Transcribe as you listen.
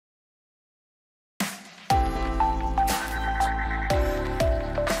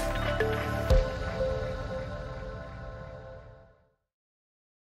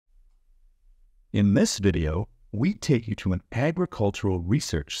In this video, we take you to an agricultural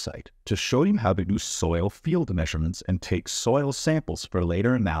research site to show you how to do soil field measurements and take soil samples for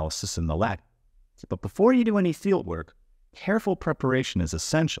later analysis in the lab. But before you do any field work, careful preparation is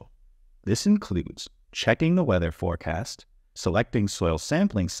essential. This includes checking the weather forecast, selecting soil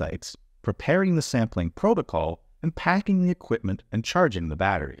sampling sites, preparing the sampling protocol, and packing the equipment and charging the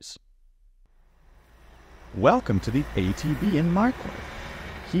batteries. Welcome to the ATB in Marquardt.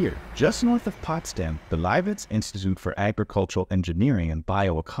 Here, just north of Potsdam, the Leibniz Institute for Agricultural Engineering and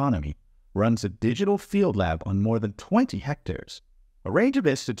Bioeconomy runs a digital field lab on more than 20 hectares. A range of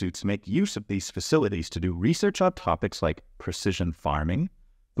institutes make use of these facilities to do research on topics like precision farming,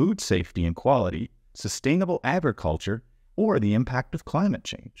 food safety and quality, sustainable agriculture, or the impact of climate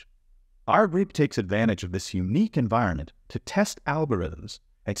change. Our group takes advantage of this unique environment to test algorithms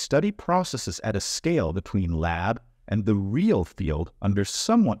and study processes at a scale between lab and the real field under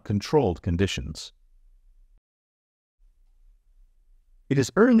somewhat controlled conditions. It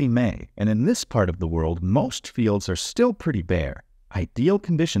is early May, and in this part of the world, most fields are still pretty bare. Ideal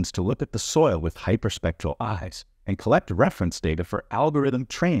conditions to look at the soil with hyperspectral eyes and collect reference data for algorithm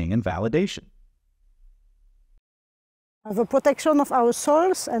training and validation. The protection of our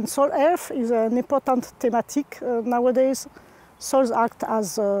soils and soil health is an important thematic nowadays. Soils act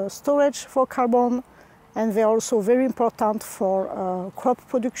as storage for carbon, and they're also very important for crop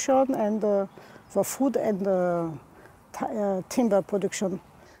production and for food and timber production.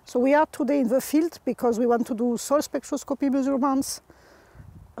 So we are today in the field because we want to do soil spectroscopy measurements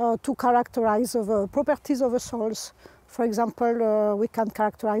to characterize the properties of the soils. For example, we can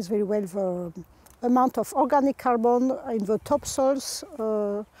characterize very well the amount of organic carbon in the topsoils.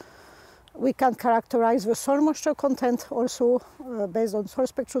 We can characterize the soil moisture content also based on soil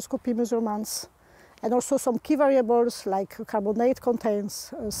spectroscopy measurements, and also some key variables like carbonate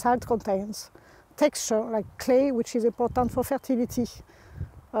contents, salt contents, texture like clay, which is important for fertility,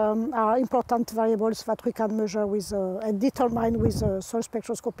 are important variables that we can measure with and determine with soil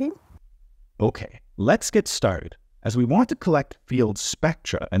spectroscopy. Okay, let's get started. As we want to collect field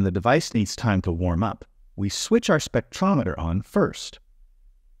spectra and the device needs time to warm up, we switch our spectrometer on first.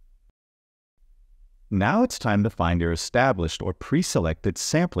 Now it's time to find your established or pre-selected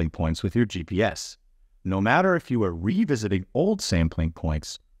sampling points with your GPS. No matter if you are revisiting old sampling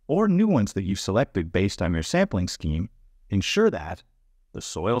points or new ones that you selected based on your sampling scheme, ensure that the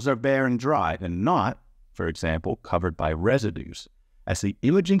soils are bare and dry and not, for example, covered by residues, as the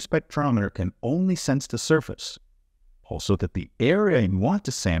imaging spectrometer can only sense the surface. Also that the area you want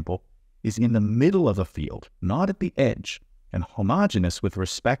to sample is in the middle of the field, not at the edge, and homogeneous with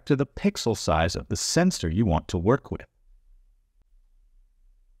respect to the pixel size of the sensor you want to work with.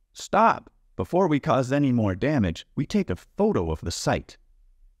 Stop! Before we cause any more damage, we take a photo of the site.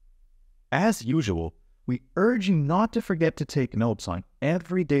 As usual, we urge you not to forget to take notes on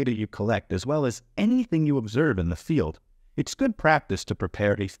every data you collect as well as anything you observe in the field. It's good practice to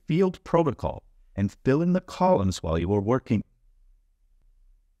prepare a field protocol and fill in the columns while you are working.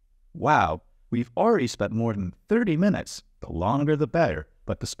 Wow, we've already spent more than 30 minutes. The longer the better,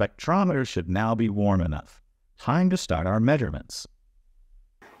 but the spectrometer should now be warm enough. Time to start our measurements.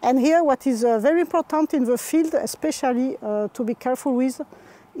 And here what is very important in the field, especially to be careful with,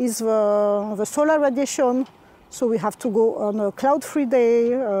 is the solar radiation. So we have to go on a cloud-free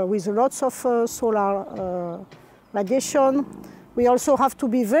day with lots of solar radiation. We also have to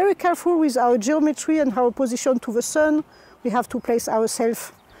be very careful with our geometry and our position to the sun. We have to place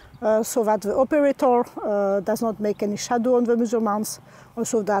ourselves so that the operator does not make any shadow on the measurements,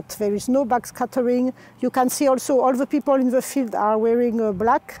 also that there is no backscattering. You can see also all the people in the field are wearing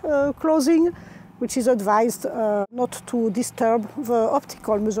black clothing, which is advised not to disturb the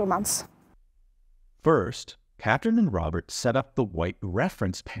optical measurements. First, Catherine and Robert set up the white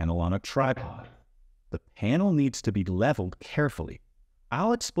reference panel on a tripod. The panel needs to be leveled carefully.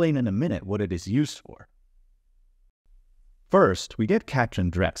 I'll explain in a minute what it is used for. First, we get Catherine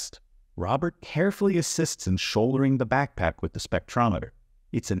dressed. Robert carefully assists in shouldering the backpack with the spectrometer.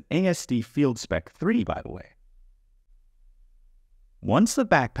 It's an ASD Field Spec 3, by the way. Once the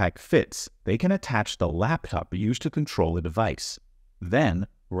backpack fits, they can attach the laptop used to control the device. Then,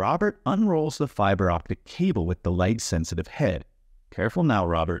 Robert unrolls the fiber optic cable with the light-sensitive head. Careful now,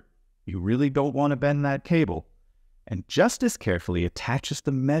 Robert. You really don't want to bend that cable. And just as carefully attaches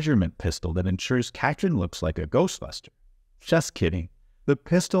the measurement pistol that ensures Catherine looks like a Ghostbuster. Just kidding. The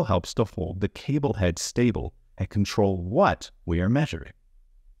pistol helps to hold the cable head stable and control what we are measuring.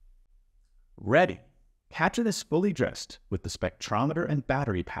 Ready. Catherine is fully dressed with the spectrometer and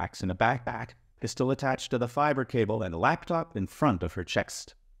battery packs in a backpack, pistol attached to the fiber cable, and laptop in front of her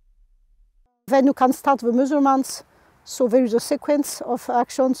chest. Then you can start the measurements. So there is a sequence of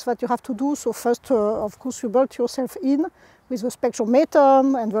actions that you have to do. So first, of course, you build yourself in with the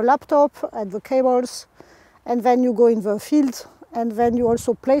spectrometer and the laptop and the cables. And then you go in the field. And then you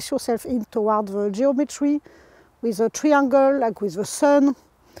also place yourself in toward the geometry with a triangle, like with the sun,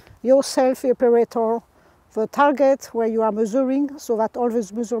 yourself, the operator, the target where you are measuring, so that all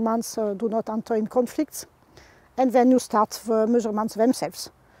these measurements do not enter in conflicts. And then you start the measurements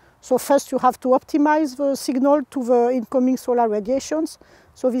themselves. So first you have to optimize the signal to the incoming solar radiations.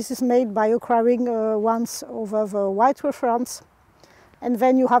 So this is made by acquiring ones over the white reference. And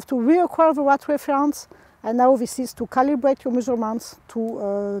then you have to reacquire the white reference. And now this is to calibrate your measurements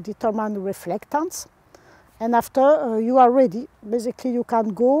to determine reflectance. And after you are ready, basically you can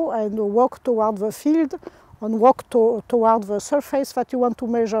go and walk toward the field and walk toward the surface that you want to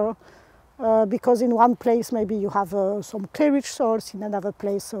measure. Because in one place maybe you have some clay-rich soils, in another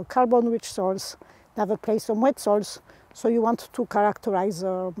place carbon-rich soils, in another place some wet soils. So you want to characterize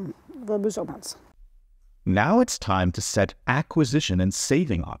the measurements. Now it's time to set acquisition and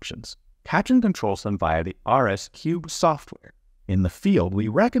saving options. Katrin controls them via the RS-Cube software. In the field, we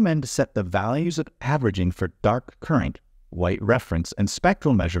recommend to set the values of averaging for dark current, white reference, and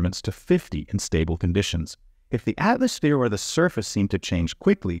spectral measurements to 50 in stable conditions. If the atmosphere or the surface seem to change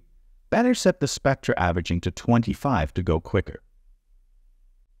quickly, better set the spectra averaging to 25 to go quicker.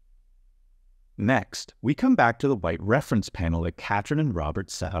 Next, we come back to the white reference panel that Katrin and Robert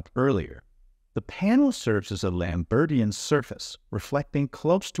set up earlier. The panel serves as a Lambertian surface, reflecting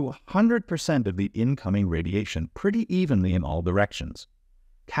close to 100% of the incoming radiation pretty evenly in all directions.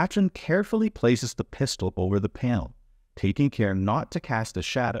 Katrin carefully places the pistol over the panel, taking care not to cast a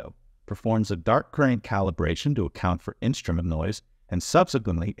shadow, performs a dark current calibration to account for instrument noise, and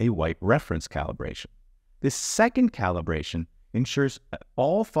subsequently a white reference calibration. This second calibration ensures that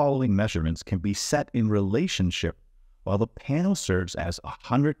all following measurements can be set in relationship while the panel serves as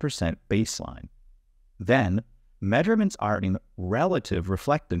 100% baseline. Then, measurements are in relative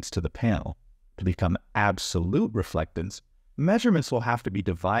reflectance to the panel. To become absolute reflectance, measurements will have to be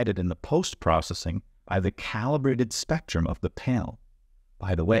divided in the post-processing by the calibrated spectrum of the panel.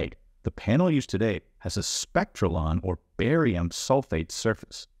 By the way, the panel used today has a spectralon or barium sulfate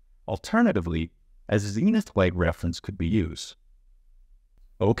surface. Alternatively, a zenith white reference could be used.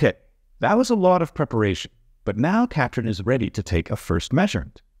 Okay, that was a lot of preparation. But now Katrin is ready to take a first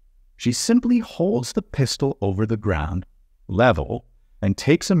measurement. She simply holds the pistol over the ground, level, and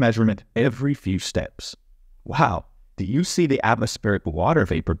takes a measurement every few steps. Wow, do you see the atmospheric water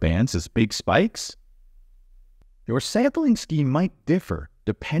vapor bands as big spikes? Your sampling scheme might differ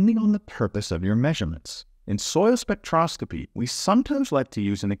depending on the purpose of your measurements. In soil spectroscopy, we sometimes like to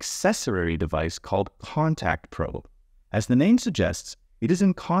use an accessory device called contact probe. As the name suggests, it is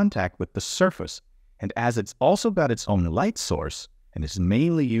in contact with the surface, and as it's also got its own light source and is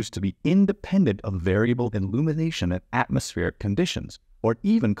mainly used to be independent of variable illumination and atmospheric conditions, or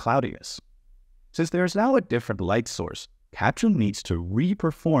even cloudiness. Since there is now a different light source, Katrin needs to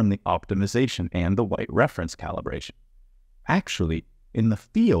re-perform the optimization and the white reference calibration. Actually, in the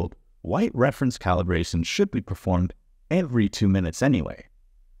field, white reference calibration should be performed every 2 minutes anyway.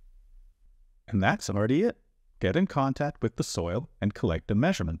 And that's already it. Get in contact with the soil and collect a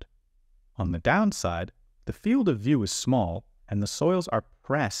measurement. On the downside, the field of view is small and the soils are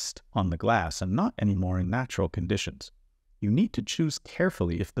pressed on the glass and not anymore in natural conditions. You need to choose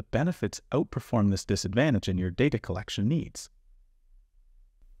carefully if the benefits outperform this disadvantage in your data collection needs.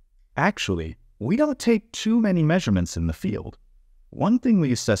 Actually, we don't take too many measurements in the field. One thing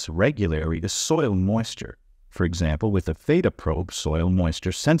we assess regularly is soil moisture, for example with a theta probe soil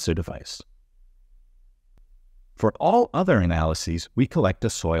moisture sensor device. For all other analyses, we collect a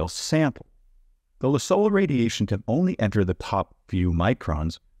soil sample. Though the solar radiation can only enter the top few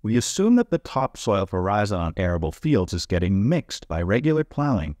microns, we assume that the topsoil horizon on arable fields is getting mixed by regular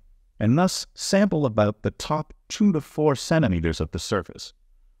plowing, and thus sample about the top 2 to 4 centimeters of the surface.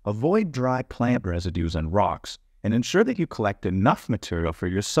 Avoid dry plant residues and rocks, and ensure that you collect enough material for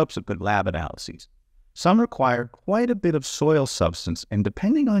your subsequent lab analyses. Some require quite a bit of soil substance, and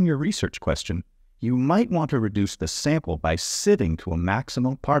depending on your research question, you might want to reduce the sample by sifting to a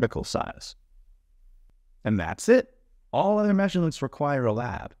maximum particle size. And that's it. All other measurements require a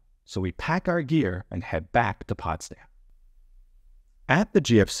lab, so we pack our gear and head back to Potsdam. At the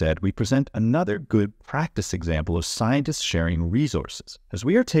GFZ, we present another good practice example of scientists sharing resources, as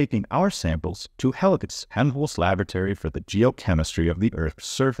we are taking our samples to Helmholtz Laboratory for the Geochemistry of the Earth's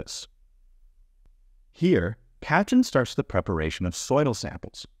Surface. Here, Katrin starts the preparation of soil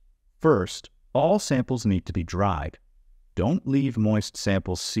samples. First, all samples need to be dried. don't leave moist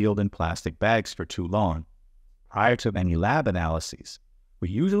samples sealed in plastic bags for too long. Prior to any lab analyses, we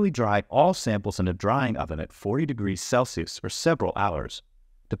usually dry all samples in a drying oven at 40 degrees Celsius for several hours.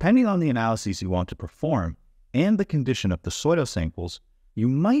 Depending on the analyses you want to perform and the condition of the soil samples, you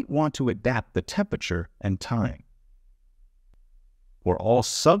might want to adapt the temperature and time. For all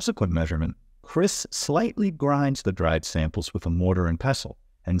subsequent measurement, Chris slightly grinds the dried samples with a mortar and pestle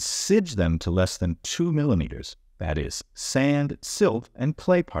and siege them to less than 2 millimeters, that is, sand, silt, and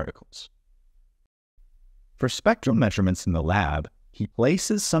clay particles. For spectral measurements in the lab, he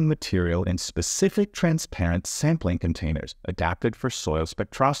places some material in specific transparent sampling containers adapted for soil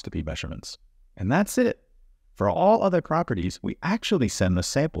spectroscopy measurements. And that's it. For all other properties, we actually send the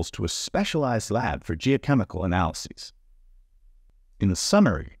samples to a specialized lab for geochemical analyses. In the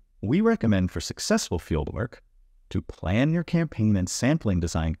summary, we recommend for successful fieldwork to plan your campaign and sampling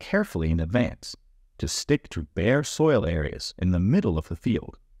design carefully in advance, to stick to bare soil areas in the middle of the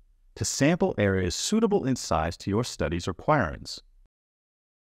field, to sample areas suitable in size to your study's requirements.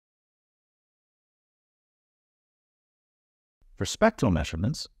 For spectral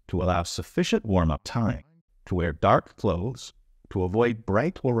measurements, to allow sufficient warm-up time, to wear dark clothes, to avoid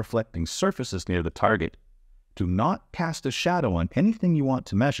bright or reflecting surfaces near the target, to not cast a shadow on anything you want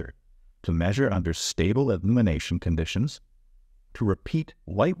to measure under stable illumination conditions, to repeat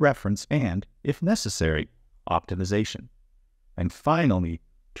white reference and, if necessary, optimization. And finally,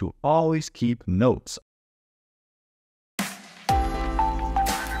 to always keep notes